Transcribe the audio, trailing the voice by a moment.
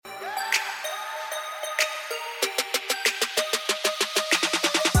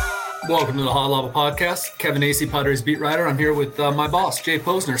Welcome to the Hot Lava Podcast. Kevin Acey, Padres beat writer. I'm here with my boss, Jay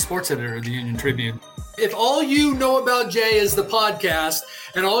Posner, sports editor of the Union Tribune. If all you know about Jay is the podcast,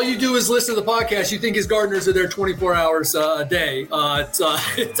 and all you do is listen to the podcast, you think his gardeners are there 24 hours a day.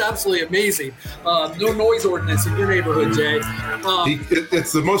 It's absolutely amazing. No noise ordinance in your neighborhood, Jay.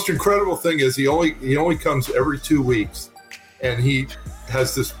 It's the most incredible thing is he only comes every 2 weeks, and he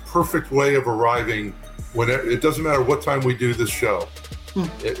has this perfect way of arriving. It doesn't matter what time we do this show.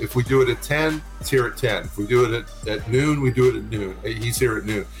 If we do it at 10, it's here at 10. If we do it at noon, we do it at noon. He's here at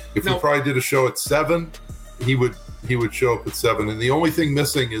noon. If we probably did a show at 7, he would show up at 7. And the only thing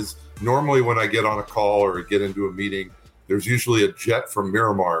missing is normally when I get on a call or get into a meeting, there's usually a jet from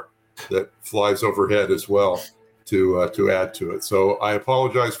Miramar that flies overhead as well to add to it. So I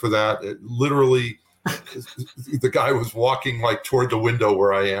apologize for that. It literally, the guy was walking like toward the window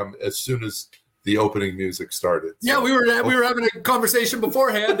where I am as soon as the opening music started. Yeah, we were having a conversation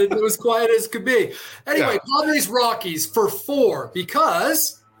beforehand, and it was quiet as could be. Anyway, Padres Rockies for 4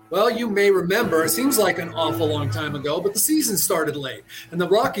 because, well, you may remember, it seems like an awful long time ago, but the season started late, and the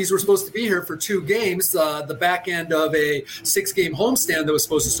Rockies were supposed to be here for 2 games, the back end of a 6-game homestand that was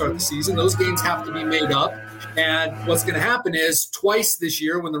supposed to start the season. Those games have to be made up, and what's going to happen is twice this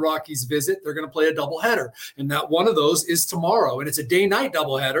year when the Rockies visit, they're going to play a doubleheader, and that one of those is tomorrow, and it's a day-night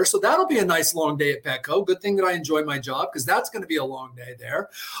doubleheader, so that'll be a nice long day at Petco. Good thing that I enjoy my job because that's going to be a long day there.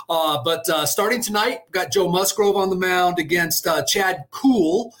 But starting tonight, we've got Joe Musgrove on the mound against Chad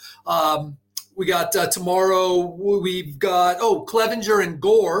Kuhl. We got tomorrow, we've got, Clevenger and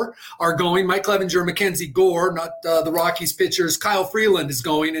Gore are going. Mike Clevenger and Mackenzie Gore, not the Rockies pitchers. Kyle Freeland is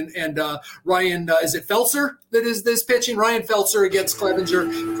going, and Ryan, is it Feltzer that is this pitching? Ryan Feltzer against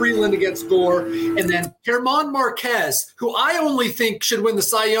Clevenger, Freeland against Gore, and then German Marquez, who I only think should win the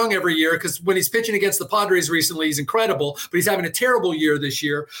Cy Young every year because when he's pitching against the Padres recently, he's incredible, but he's having a terrible year this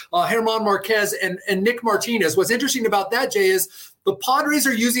year. German Marquez and Nick Martinez. What's interesting about that, Jay, is the Padres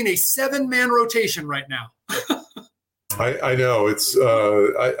are using a 7-man rotation right now. I know it's.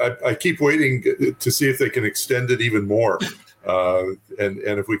 I keep waiting to see if they can extend it even more, and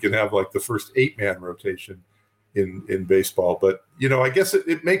if we can have like the first 8-man rotation in baseball. But I guess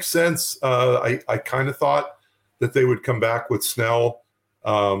it makes sense. I kind of thought that they would come back with Snell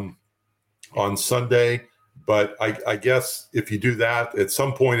on Sunday. But I guess if you do that, at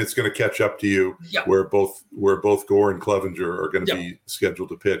some point it's going to catch up to you where both Gore and Clevenger are going to be scheduled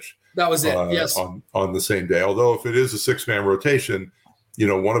to pitch. That was it, yes. On the same day. Although if it is a 6-man rotation,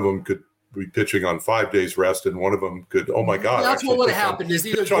 one of them could be pitching on 5 days rest and one of them could, oh my God. That's what would have happened is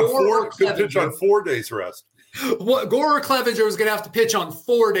either Gore or Clevenger. Pitch on 4 days rest. Gore or Clevenger was going to have to pitch on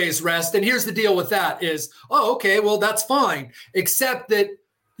 4 days rest. And here's the deal with that is, okay, well, that's fine. Except that,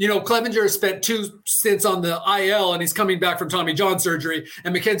 Clevenger has spent 2 stints on the IL and he's coming back from Tommy John surgery,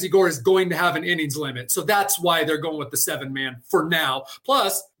 and Mackenzie Gore is going to have an innings limit. So that's why they're going with the 7-man for now.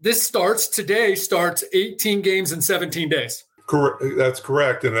 Plus, today starts 18 games in 17 days. Correct. That's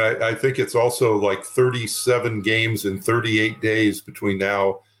correct. And I think it's also like 37 games in 38 days between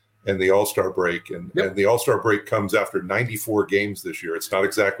now and the All-Star break. And the All-Star break comes after 94 games this year. It's not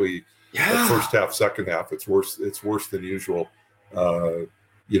exactly a first half, second half. It's worse than usual.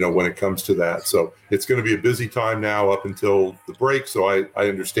 When it comes to that. So it's going to be a busy time now up until the break. So I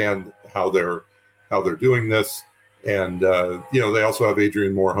understand how they're doing this. And, they also have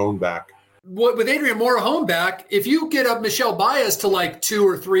Adrian Morejon back. With Adrian Morejon back, if you get up Michel Baez to like 2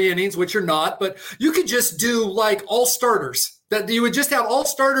 or 3 innings, which you're not, but you could just do like all starters. That you would just have all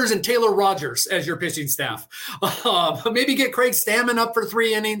starters and Taylor Rogers as your pitching staff. Maybe get Craig Stammen up for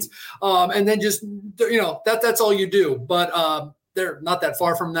 3 innings. And then just, that's all you do. But, they're not that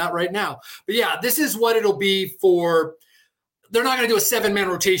far from that right now. But yeah, this is what it'll be for. They're not going to do a 7-man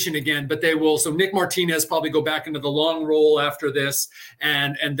rotation again, but they will. So Nick Martinez probably go back into the long roll after this,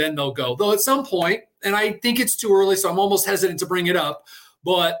 and then they'll go. Though at some point, and I think it's too early, so I'm almost hesitant to bring it up,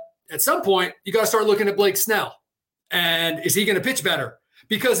 but at some point, you got to start looking at Blake Snell. And is he going to pitch better?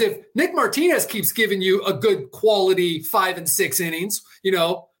 Because if Nick Martinez keeps giving you a good quality 5 and 6 innings,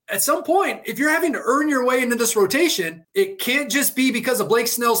 at some point, if you're having to earn your way into this rotation, it can't just be because of Blake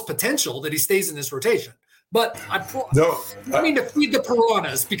Snell's potential that he stays in this rotation. But I mean to feed the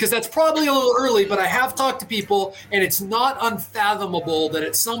piranhas because that's probably a little early, but I have talked to people, and it's not unfathomable that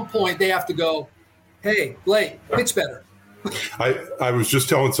at some point they have to go, hey, Blake, pitch better. I was just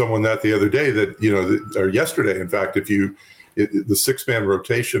telling someone that the other day or yesterday, in fact, the 6-man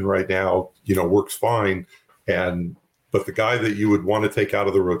rotation right now, works fine. But the guy that you would want to take out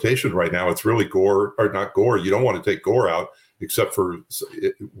of the rotation right now, it's really Gore, or not Gore. You don't want to take Gore out except for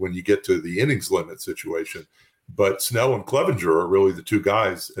when you get to the innings limit situation. But Snell and Clevenger are really the two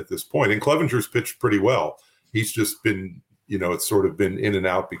guys at this point. And Clevenger's pitched pretty well. He's just been, it's sort of been in and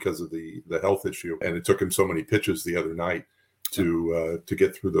out because of the health issue. And it took him so many pitches the other night to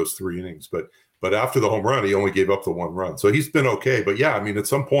get through those 3 innings. But after the home run, he only gave up the 1 run. So he's been okay. But yeah, I mean, at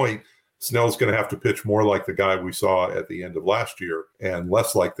some point, Snell's going to have to pitch more like the guy we saw at the end of last year and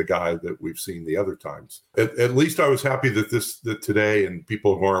less like the guy that we've seen the other times. At least I was happy that today, and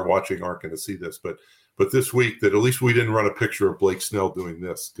people who aren't watching aren't going to see this, but this week that at least we didn't run a picture of Blake Snell doing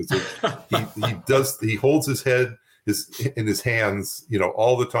this, because he holds his head in his hands,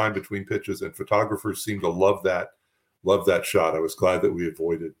 all the time between pitches, and photographers seem to love that shot. I was glad that we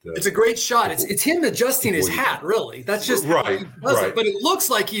avoided. It's a great shot. It's him adjusting his hat, really. That's just right. Right. But it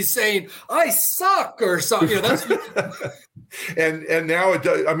looks like he's saying, "I suck" or something. That's and now it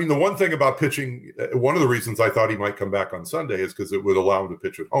does. I mean, the one thing about pitching, one of the reasons I thought he might come back on Sunday is because it would allow him to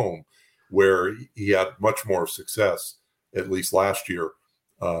pitch at home, where he had much more success, at least last year,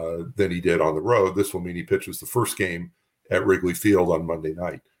 than he did on the road. This will mean he pitches the first game at Wrigley Field on Monday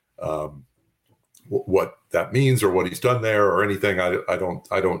night. What that means or what he's done there or anything, I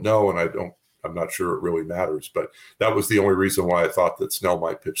don't know, and I'm not sure it really matters. But that was the only reason why I thought that Snell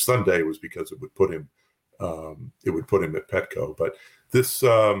might pitch Sunday, was because it would put him at Petco. But this,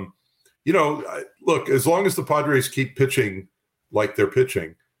 look, as long as the Padres keep pitching like they're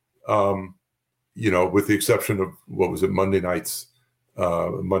pitching, with the exception of Monday night's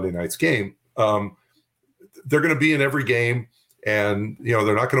game, they're going to be in every game. And,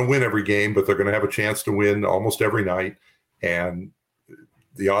 they're not going to win every game, but they're going to have a chance to win almost every night. And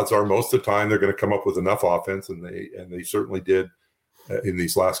the odds are most of the time they're going to come up with enough offense, and they certainly did in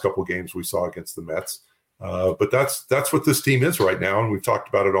these last couple of games we saw against the Mets. But that's what this team is right now, and we've talked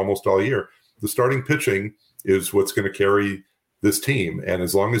about it almost all year. The starting pitching is what's going to carry this team, and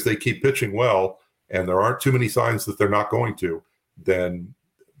as long as they keep pitching well, and there aren't too many signs that they're not going to, then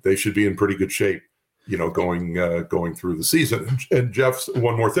they should be in pretty good shape, going through the season. And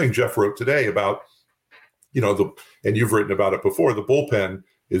one more thing, Jeff wrote today about, and you've written about it before, the bullpen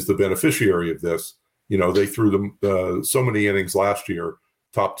is the beneficiary of this. They threw them so many innings last year,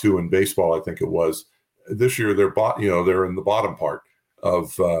 top 2 in baseball, I think it was. This year they're in the bottom part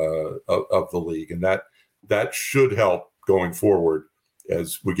of the league, and that should help going forward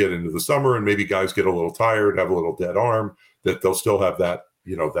as we get into the summer, and maybe guys get a little tired, have a little dead arm, that they'll still have that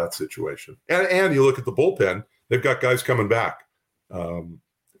situation. And you look at the bullpen, they've got guys coming back.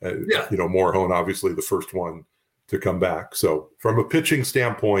 Morejon, obviously the first one to come back. So from a pitching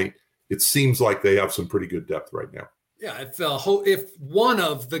standpoint, it seems like they have some pretty good depth right now. Yeah, if one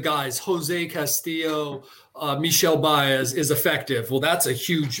of the guys, Jose Castillo, Michel Baez, is effective, well, that's a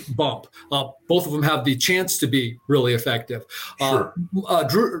huge bump. Both of them have the chance to be really effective. Sure.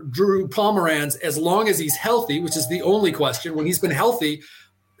 Drew Pomeranz, as long as he's healthy, which is the only question, when he's been healthy,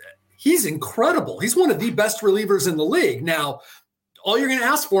 he's incredible. He's one of the best relievers in the league. Now, all you're going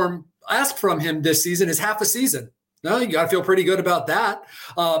to ask from him this season is half a season. No, you got to feel pretty good about that.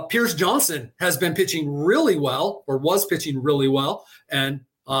 Pierce Johnson has been pitching really well, or was pitching really well, and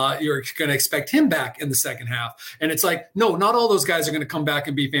you're going to expect him back in the second half. And it's like, no, not all those guys are going to come back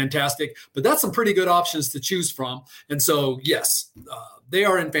and be fantastic, but that's some pretty good options to choose from. And so, yes, they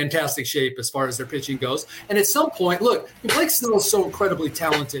are in fantastic shape as far as their pitching goes. And at some point, look, Blake Snell is so incredibly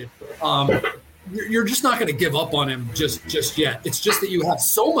talented. You're just not going to give up on him just yet. It's just that you have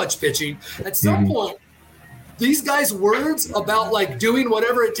so much pitching. At some point, these guys' words about like doing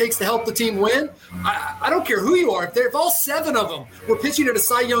whatever it takes to help the team win, I don't care who you are. If all 7 of them were pitching at a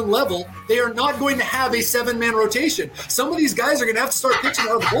Cy Young level, they are not going to have a 7-man rotation. Some of these guys are going to have to start pitching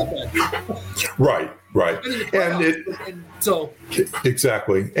out of the bullpen. Right.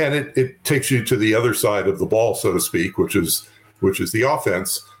 Exactly. And it takes you to the other side of the ball, so to speak, which is the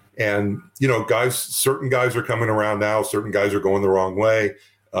offense. And, certain guys are coming around now. Certain guys are going the wrong way.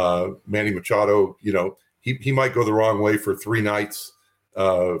 Manny Machado, he might go the wrong way for 3 nights,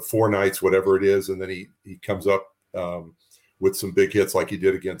 4 nights, whatever it is. And then he comes up with some big hits like he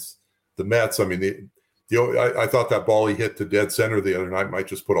did against the Mets. I mean, I thought that ball he hit to dead center the other night might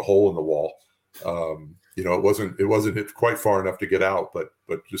just put a hole in the wall. It wasn't hit quite far enough to get out, but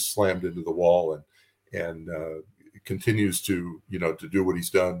just slammed into the wall and continues to do what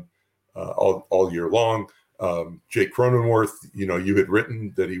he's done all year long. Jake Cronenworth, you had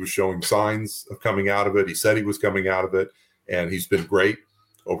written that he was showing signs of coming out of it. He said he was coming out of it, and he's been great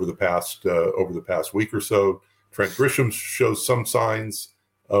over the past week or so. Trent Grisham shows some signs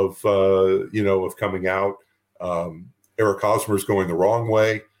of coming out. Eric Hosmer's going the wrong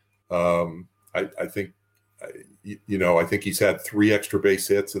way. I think he's had 3 extra base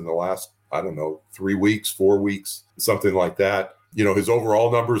hits in the last I don't know, 3 weeks, 4 weeks, something like that. His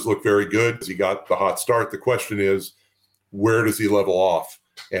overall numbers look very good. He got the hot start. The question is, where does he level off?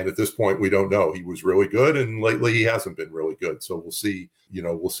 And at this point, we don't know. He was really good, and lately he hasn't been really good. So we'll see.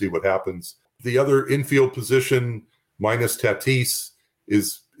 We'll see what happens. The other infield position, minus Tatis,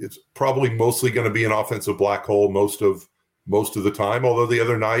 it's probably mostly going to be an offensive black hole most of the time. Although the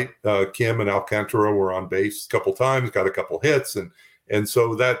other night, Kim and Alcantara were on base a couple times, got a couple hits, and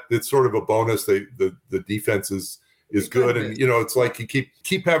so that it's sort of a bonus. The defense is good, and it's like you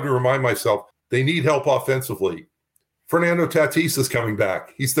keep having to remind myself they need help offensively. Fernando Tatis is coming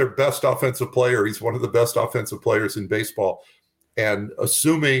back. He's their best offensive player. He's one of the best offensive players in baseball. And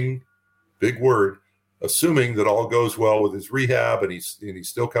assuming that all goes well with his rehab and he's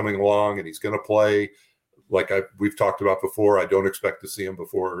still coming along and he's going to play, like we've talked about before, I don't expect to see him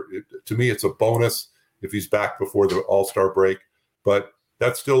before. To me, it's a bonus if he's back before the All-Star break. But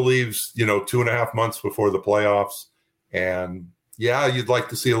that still leaves, 2.5 months before the playoffs. And yeah, you'd like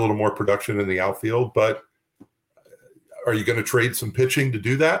to see a little more production in the outfield, but are you going to trade some pitching to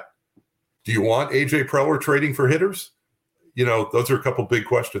do that? Do you want AJ Preller trading for hitters? Those are a couple big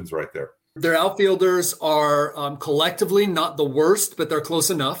questions right there. Their outfielders are collectively not the worst, but they're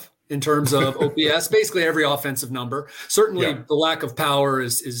close enough in terms of OPS, basically every offensive number. Certainly the lack of power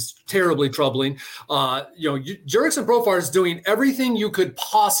is terribly troubling. Jurickson Profar is doing everything you could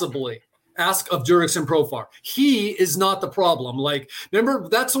possibly ask of Jurickson Profar. He is not the problem. Like, remember,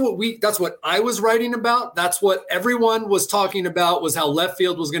 that's what I was writing about. That's what everyone was talking about, was how left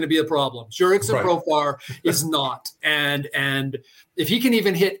field was going to be a problem. Jurickson Profar is not. And if he can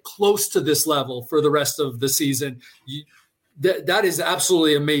even hit close to this level for the rest of the season, that is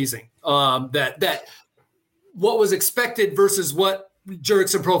absolutely amazing. That what was expected versus what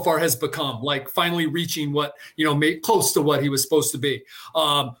Jurickson Profar has become, like finally reaching what, close to what he was supposed to be.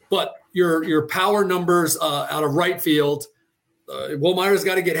 But your power numbers out of right field, Will Myers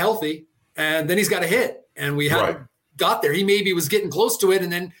got to get healthy, and then he's got to hit. And we haven't got there. He maybe was getting close to it,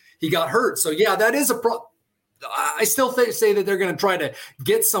 and then he got hurt. So, yeah, that is a problem. I still say that they're going to try to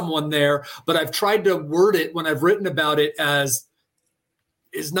get someone there, but I've tried to word it when I've written about it as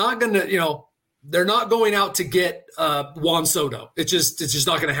is not going to, they're not going out to get Juan Soto. It's just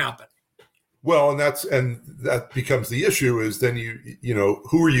not going to happen. Well, and that becomes the issue is then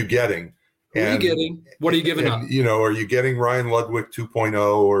who are you getting? Who are you getting? What are you giving up? Are you getting Ryan Ludwig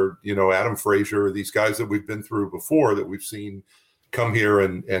 2.0 or, Adam Frazier, or these guys that we've been through before that we've seen come here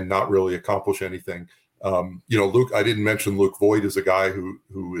and not really accomplish anything? Luke, I didn't mention Luke Voigt is a guy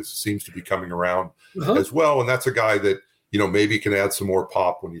who seems to be coming around as well. And that's a guy that, maybe can add some more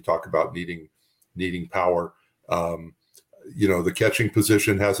pop when you talk about needing power. The catching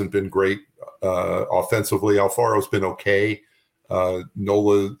position hasn't been great offensively. Alfaro's been okay.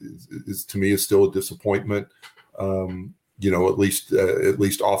 Nola is to me is still a disappointment. At least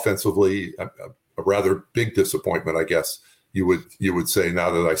offensively, a rather big disappointment, I guess you would say,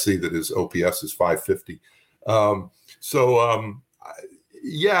 now that I see that his OPS is 550.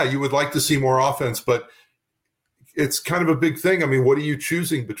 You would like to see more offense, but it's kind of a big thing. I mean, what are you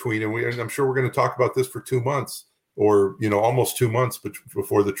choosing between? And I'm sure we're going to talk about this for 2 months or, almost 2 months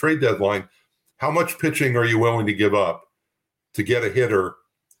before the trade deadline. How much pitching are you willing to give up to get a hitter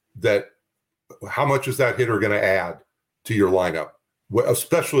how much is that hitter going to add to your lineup,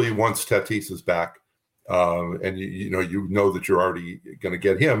 especially once Tatis is back? And you know that you're already going to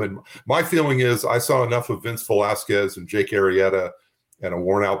get him. And my feeling is I saw enough of Vince Velasquez and Jake Arrieta and a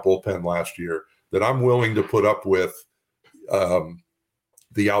worn out bullpen last year that I'm willing to put up with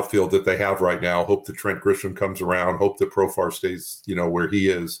the outfield that they have right now. Hope that Trent Grisham comes around. Hope that Profar stays, where he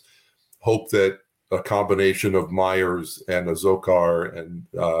is. Hope that a combination of Myers and Azócar and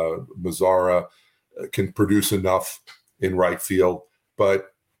Mazara can produce enough in right field.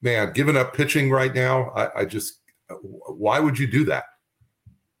 But man, giving up pitching right now, why would you do that?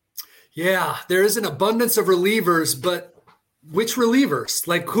 Yeah, there is an abundance of relievers, but which relievers?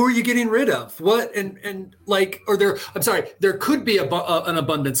 Like, who are you getting rid of? What there could be an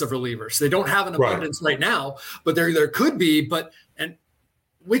abundance of relievers. They don't have an abundance right now, but there could be. But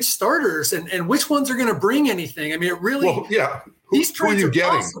which starters and which ones are going to bring anything? I mean, it really. These trades are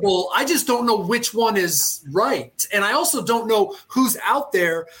possible. I just don't know which one is right. And I also don't know who's out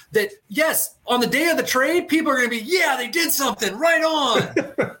there that, yes, on the day of the trade, people are going to be, yeah, they did something right on.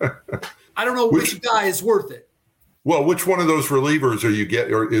 I don't know which guy is worth it. Well, which one of those relievers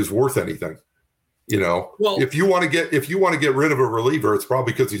is worth anything? Well, if you want to get rid of a reliever, it's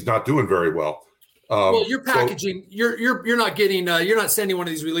probably because he's not doing very well. Well, you're packaging. You're not getting. You're not sending one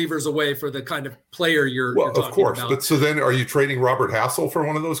of these relievers away for the kind of player you're talking of course. about. But so then, are you trading Robert Hassel for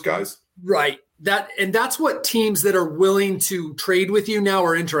one of those guys? Right. That's what teams that are willing to trade with you now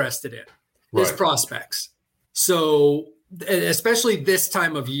are interested in, is prospects. So especially this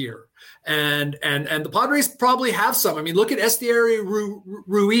time of year. And the Padres probably have some. I mean, look at Esteury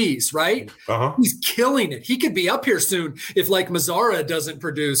Ruiz, right? Uh-huh. He's killing it. He could be up here soon if like Mazara doesn't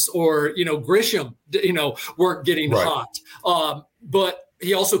produce, or Grisham, weren't getting hot. But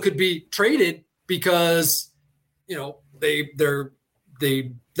he also could be traded because that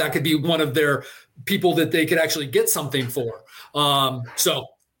could be one of their people that they could actually get something for. So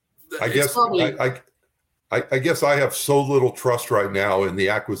I guess probably. I guess I have so little trust right now in the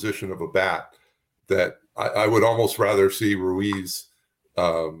acquisition of a bat that I would almost rather see Ruiz,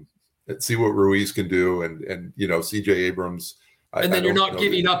 see what Ruiz can do, and CJ Abrams. And then you're not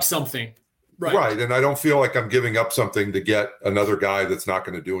giving up something, right? And I don't feel like I'm giving up something to get another guy that's not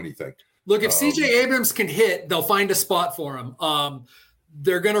going to do anything. Look, if CJ Abrams can hit, they'll find a spot for him.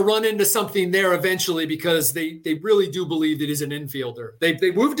 They're going to run into something there eventually because they really do believe that he's an infielder.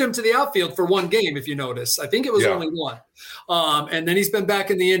 They moved him to the outfield for one game, if you notice. I think it was only one. And then he's been back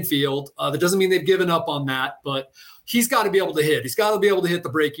in the infield. That doesn't mean they've given up on that, but he's got to be able to hit. He's got to be able to hit the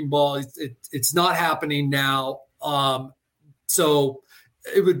breaking ball. It's not happening now. So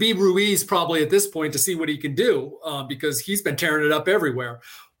it would be Ruiz probably at this point to see what he can do because he's been tearing it up everywhere.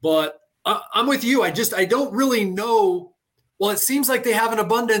 But I'm with you. I don't really know. Well, it seems like they have an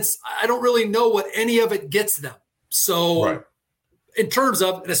abundance. I don't really know what any of it gets them. So in terms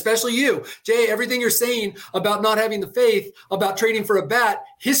of, and especially you, Jay, everything you're saying about not having the faith, about trading for a bat,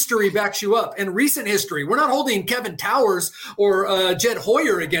 history backs you up. And recent history. We're not holding Kevin Towers or Jed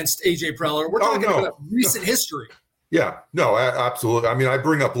Hoyer against A.J. Preller. We're talking about recent history. Yeah, no, absolutely. I mean, I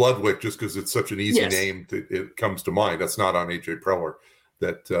bring up Ludwig just because it's such an easy name. It comes to mind. That's not on A.J. Preller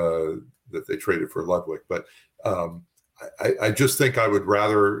that they traded for Ludwig. But I just think I would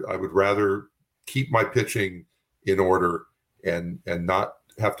rather keep my pitching in order and not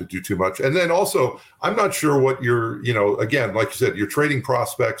have to do too much. And then also, I'm not sure what you're, again, like you said, you're trading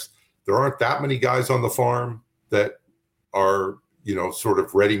prospects. There aren't that many guys on the farm that are, sort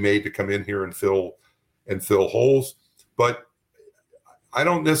of ready-made to come in here and fill holes. But I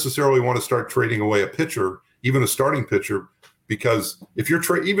don't necessarily want to start trading away a pitcher, even a starting pitcher, because if you're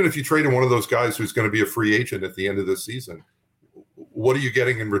even if you trade in one of those guys who's going to be a free agent at the end of this season, what are you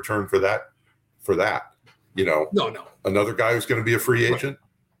getting in return for that? No. Another guy who's going to be a free agent.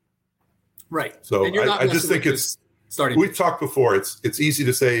 Right. So I just think it's starting. We've talked before. It's easy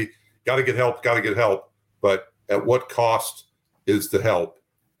to say, got to get help. But at what cost is the help?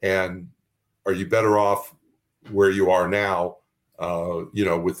 And are you better off where you are now,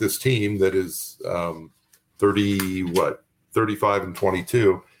 with this team that is 35 and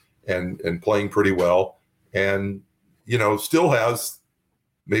 22 and playing pretty well, and still has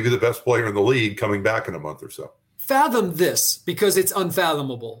maybe the best player in the league coming back in a month or so. Fathom this, because it's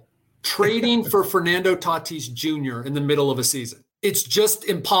unfathomable. Trading for Fernando Tatis Jr. in the middle of a season. It's just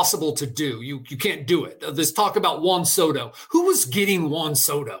impossible to do. You can't do it. This talk about Juan Soto. Who was getting Juan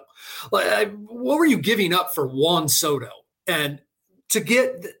Soto? What were you giving up for Juan Soto? And to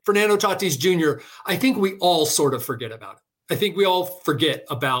get Fernando Tatis Jr., I think we all sort of forget about it. I think we all forget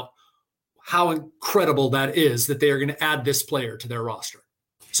about how incredible that is that they are going to add this player to their roster.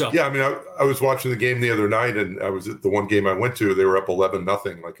 So yeah, I mean, I was watching the game the other night, and I was at the one game I went to. They were up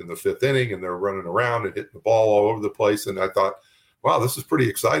 11-0, like in the fifth inning, and they were running around and hitting the ball all over the place. And I thought, wow, this is pretty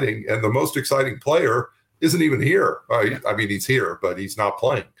exciting. And the most exciting player isn't even here. I mean, he's here, but he's not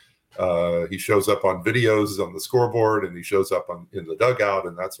playing. He shows up on videos on the scoreboard, and he shows up in the dugout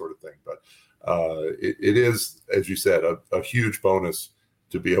and that sort of thing. But it is, as you said, a huge bonus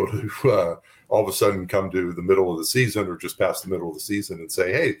to be able to all of a sudden come to the middle of the season or just past the middle of the season and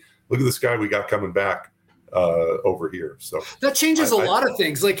say, hey, look at this guy we got coming back over here. So that changes a lot of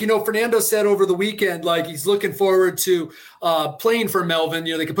things. Like, Fernando said over the weekend, like he's looking forward to playing for Melvin.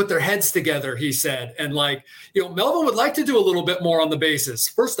 They can put their heads together, he said. And Melvin would like to do a little bit more on the bases.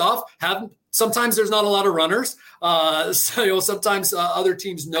 First off, sometimes there's not a lot of runners. So sometimes other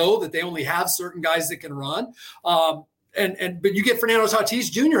teams know that they only have certain guys that can run. But you get Fernando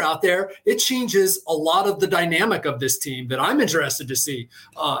Tatis Jr. out there, it changes a lot of the dynamic of this team that I'm interested to see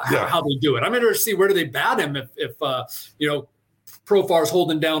how they do it. I'm interested to see where do they bat him if Profar's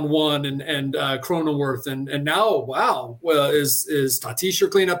holding down one and Cronenworth and now is Tatis your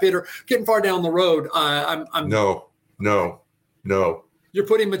cleanup hitter getting far down the road? No. You're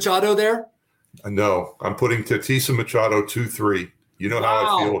putting Machado there? No, I'm putting Tatis and Machado 2-3. You know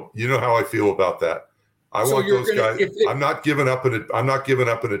how I feel. You know how I feel about that. I want those guys. I'm not giving up an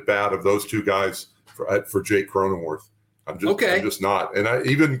at bat of those two guys for Jake Cronenworth. I'm just not. And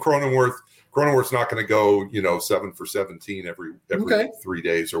even Cronenworth's not going to go, 7 for 17 every 3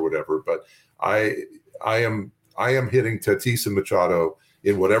 days or whatever. But I am hitting Tatis and Machado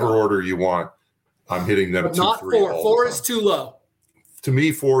in whatever order you want. I'm hitting them. But not 4. 4 is too low. To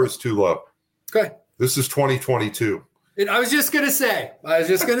me, 4 is too low. Okay. This is 2022. And I was just going to say, that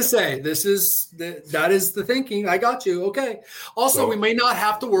is the thinking. I got you. Okay. Also, we may not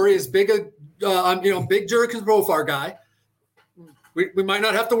have to worry as big big Jurickson Profar guy. We might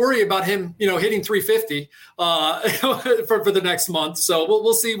not have to worry about him, hitting 350 for the next month. So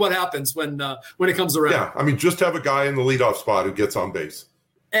we'll see what happens when it comes around. Yeah, I mean, just have a guy in the leadoff spot who gets on base.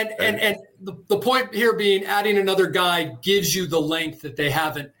 And the point here being adding another guy gives you the length that they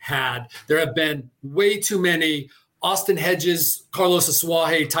haven't had. There have been way too many Austin Hedges, Carlos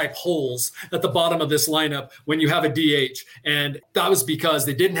Asuaje type holes at the bottom of this lineup when you have a DH. And that was because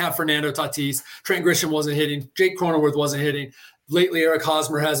they didn't have Fernando Tatis. Trent Grisham wasn't hitting. Jake Cronenworth wasn't hitting. Lately, Eric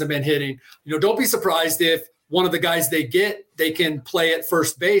Hosmer hasn't been hitting. Don't be surprised if one of the guys they can play at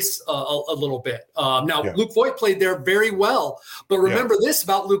first base a little bit. Luke Voit played there very well. But remember this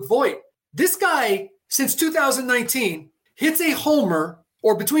about Luke Voit. This guy, since 2019, hits a homer,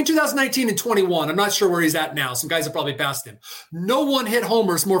 or between 2019 and 21, I'm not sure where he's at now. Some guys have probably passed him. No one hit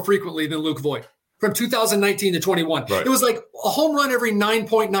homers more frequently than Luke Voit from 2019 to 21. Right. It was like a home run every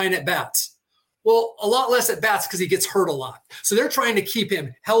 9.9 at bats. Well, a lot less at bats because he gets hurt a lot. So they're trying to keep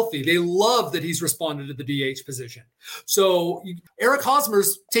him healthy. They love that he's responded to the DH position. So Eric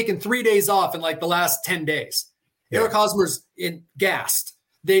Hosmer's taken 3 days off in like the last 10 days. Yeah. Eric Hosmer's gassed.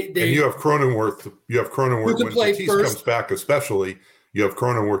 And you have Cronenworth. When Tatis comes back, especially. You have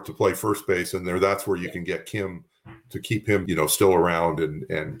Cronenworth to play first base, and that's where you can get Kim to keep him, still around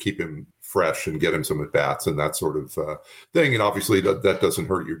and keep him fresh and get him some at bats and that sort of thing. And obviously that doesn't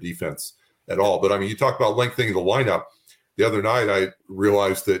hurt your defense at all. But I mean, you talk about lengthening the lineup. The other night, I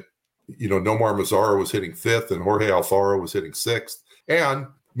realized that Nomar Mazara was hitting 5th and Jorge Alfaro was hitting 6th. And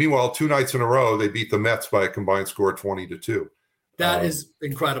meanwhile, 2 nights in a row, they beat the Mets by a combined score of 20-2. That is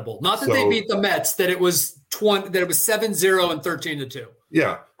incredible. Not that they beat the Mets, that it was 7-0 and 13-2.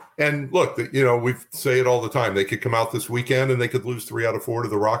 Yeah. And look, we say it all the time. They could come out this weekend and they could lose 3 out of 4 to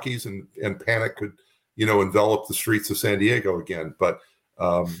the Rockies and panic could, envelop the streets of San Diego again. But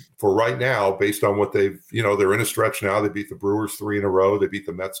for right now, based on what they've, they're in a stretch now. They beat the Brewers 3 in a row. They beat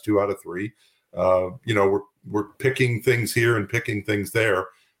the Mets 2 out of 3. We're picking things here and picking things there,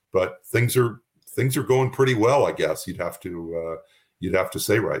 but things are going pretty well, I guess you'd have to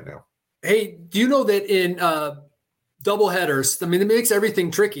say right now. Hey, do you know that in double headers, I mean, it makes everything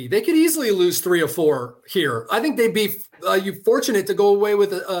tricky. They could easily lose 3 or 4 here. I think they'd be fortunate to go away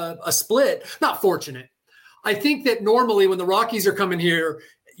with a split. Not fortunate. I think that normally when the Rockies are coming here,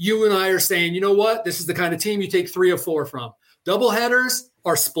 you and I are saying, you know what? This is the kind of team you take 3 or 4 from. Double headers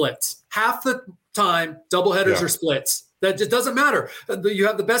are splits. Half the time, double headers are splits. That just doesn't matter. You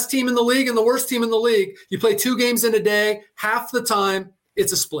have the best team in the league and the worst team in the league. You play 2 games in a day. Half the time,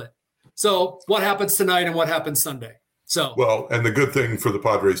 it's a split. So what happens tonight and what happens Sunday? And the good thing for the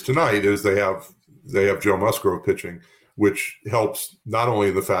Padres tonight is they have Joe Musgrove pitching, which helps not only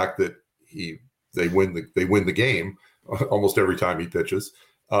in the fact that they win the game almost every time he pitches,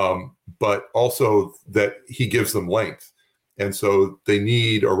 but also that he gives them length. And so they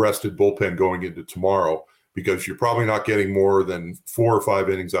need a rested bullpen going into tomorrow, because you're probably not getting more than 4 or 5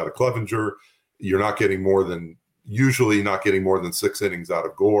 innings out of Clevenger. You're usually not getting more than 6 innings out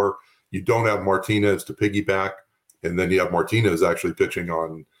of Gore. You don't have Martinez to piggyback, and then you have Martinez actually pitching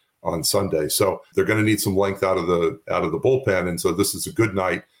on Sunday. So they're going to need some length out of the bullpen. And so this is a good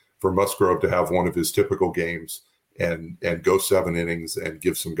night for Musgrove to have one of his typical games and go 7 innings and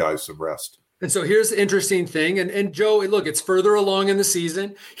give some guys some rest. And so here's the interesting thing. And Joe, look, it's further along in the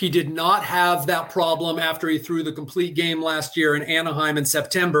season. He did not have that problem after he threw the complete game last year in Anaheim in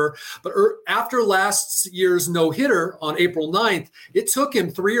September. But after last year's no-hitter on April 9th, it took him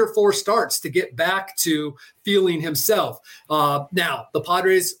 3 or 4 starts to get back to feeling himself. Now, the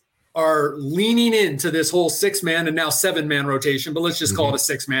Padres are leaning into this whole 6-man and now 7-man rotation, but let's just call it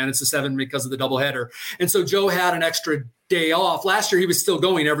a 6-man. It's a 7 because of the doubleheader. And so Joe had an extra day off. Last year, he was still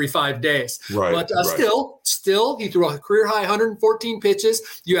going every 5 days. Right. But still, he threw a career-high 114 pitches.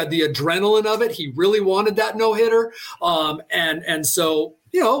 You had the adrenaline of it. He really wanted that no-hitter. And so,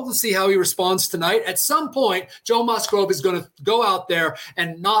 we'll see how he responds tonight. At some point, Joe Musgrove is going to go out there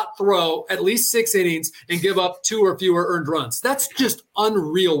and not throw at least 6 innings and give up 2 or fewer earned runs. That's just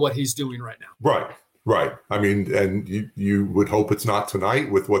unreal what he's doing right now. Right. Right. I mean, and you would hope it's not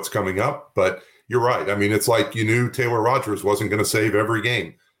tonight with what's coming up, but you're right. I mean, it's like you knew Taylor Rogers wasn't going to save every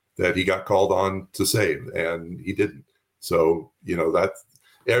game that he got called on to save, and he didn't. So, that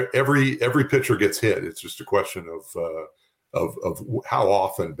every pitcher gets hit. It's just a question of how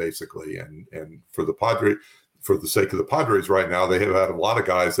often, basically. And for the Padres, for the sake of the Padres right now, they have had a lot of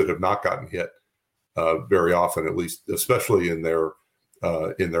guys that have not gotten hit very often, at least, especially in their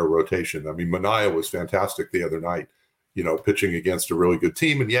rotation. I mean, Manaea was fantastic the other night, pitching against a really good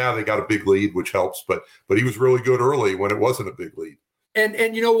team. And yeah, they got a big lead, which helps, but he was really good early when it wasn't a big lead.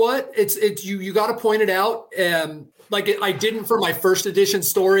 And you know what? It's you got to point it out. Like I didn't for my first edition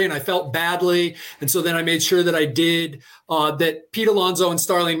story, and I felt badly. And so then I made sure that I did that Pete Alonso and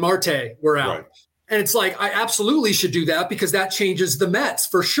Starling Marte were out. Right. And it's like, I absolutely should do that because that changes the Mets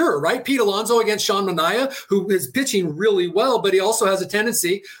for sure, right? Pete Alonso against Sean Manaea, who is pitching really well, but he also has a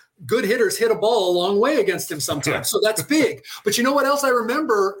tendency, good hitters hit a ball a long way against him sometimes. So that's big. But you know what else I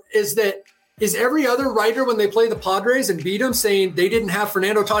remember is every other writer when they play the Padres and beat them saying they didn't have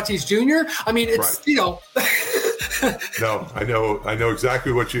Fernando Tatis Jr.? I mean, it's, right. No, I know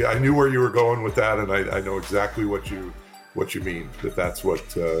exactly I knew where you were going with that, and I know exactly what you mean, that's what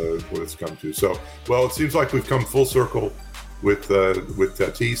it's come to. So, well, it seems like we've come full circle with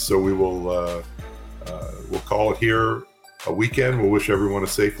Tatis. So we will we'll call it here a weekend. We'll wish everyone a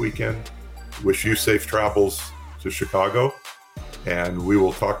safe weekend. Wish you safe travels to Chicago, and we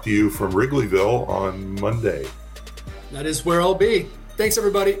will talk to you from Wrigleyville on Monday. That is where I'll be. Thanks,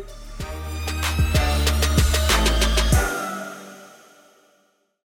 everybody.